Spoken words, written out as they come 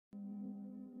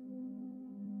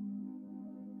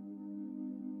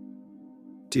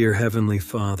Dear Heavenly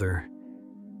Father,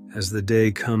 as the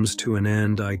day comes to an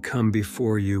end, I come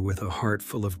before you with a heart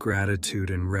full of gratitude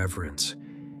and reverence.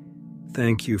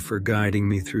 Thank you for guiding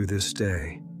me through this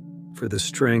day, for the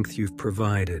strength you've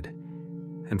provided,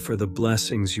 and for the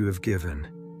blessings you have given,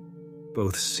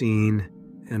 both seen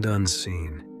and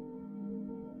unseen.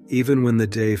 Even when the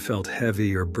day felt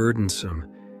heavy or burdensome,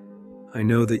 I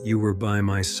know that you were by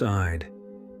my side,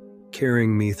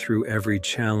 carrying me through every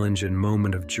challenge and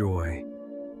moment of joy.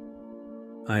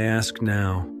 I ask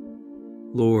now,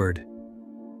 Lord,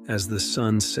 as the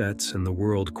sun sets and the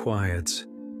world quiets,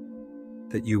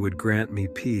 that you would grant me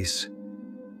peace.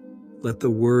 Let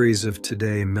the worries of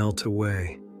today melt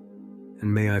away,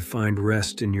 and may I find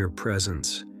rest in your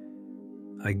presence.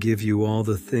 I give you all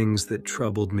the things that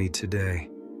troubled me today,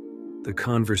 the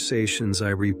conversations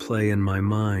I replay in my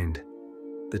mind,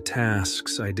 the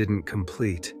tasks I didn't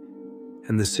complete,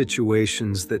 and the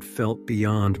situations that felt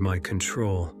beyond my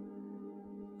control.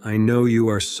 I know you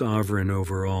are sovereign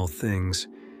over all things,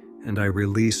 and I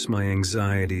release my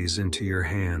anxieties into your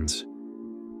hands.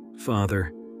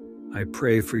 Father, I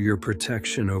pray for your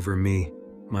protection over me,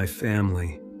 my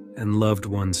family, and loved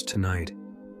ones tonight.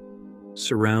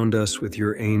 Surround us with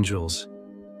your angels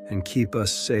and keep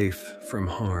us safe from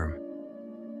harm.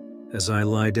 As I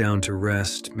lie down to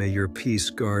rest, may your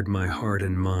peace guard my heart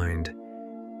and mind.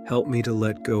 Help me to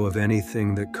let go of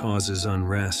anything that causes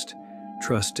unrest,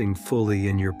 trusting fully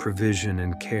in your provision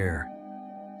and care.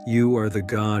 You are the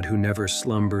God who never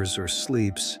slumbers or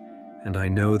sleeps, and I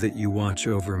know that you watch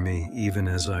over me even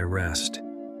as I rest.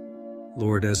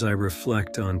 Lord, as I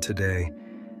reflect on today,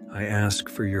 I ask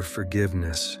for your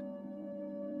forgiveness.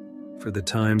 For the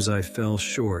times I fell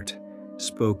short,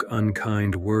 spoke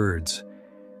unkind words,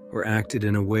 or acted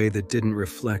in a way that didn't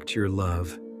reflect your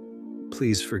love,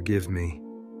 please forgive me.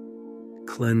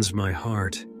 Cleanse my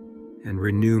heart and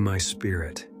renew my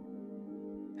spirit.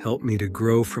 Help me to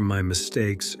grow from my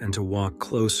mistakes and to walk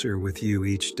closer with you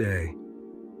each day.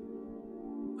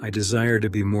 I desire to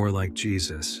be more like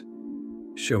Jesus,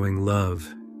 showing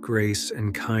love, grace,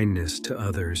 and kindness to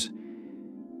others,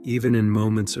 even in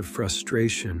moments of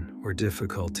frustration or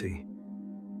difficulty.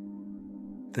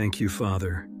 Thank you,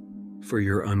 Father, for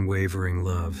your unwavering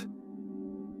love.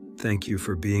 Thank you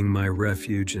for being my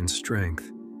refuge and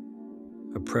strength,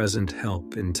 a present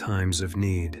help in times of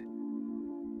need.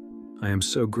 I am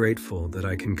so grateful that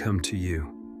I can come to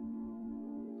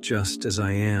you, just as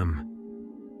I am,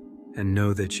 and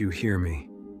know that you hear me.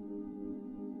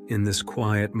 In this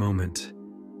quiet moment,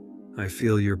 I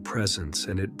feel your presence,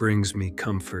 and it brings me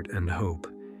comfort and hope.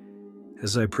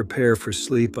 As I prepare for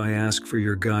sleep, I ask for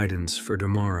your guidance for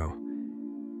tomorrow.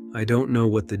 I don't know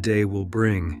what the day will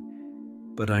bring,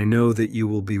 but I know that you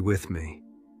will be with me.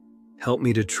 Help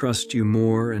me to trust you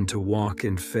more and to walk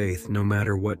in faith no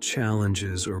matter what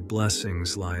challenges or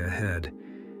blessings lie ahead.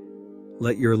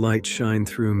 Let your light shine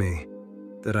through me,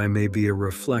 that I may be a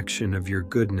reflection of your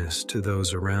goodness to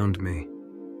those around me.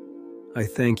 I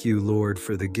thank you, Lord,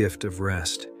 for the gift of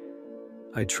rest.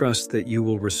 I trust that you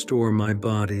will restore my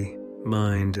body,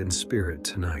 mind, and spirit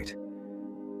tonight.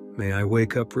 May I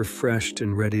wake up refreshed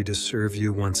and ready to serve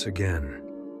you once again.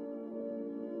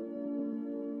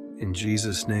 In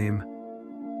Jesus' name,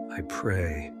 I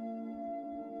pray.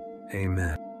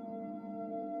 Amen.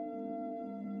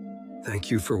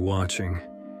 Thank you for watching.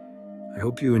 I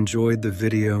hope you enjoyed the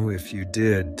video. If you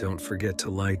did, don't forget to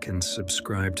like and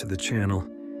subscribe to the channel.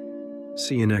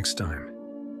 See you next time.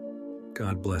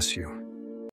 God bless you.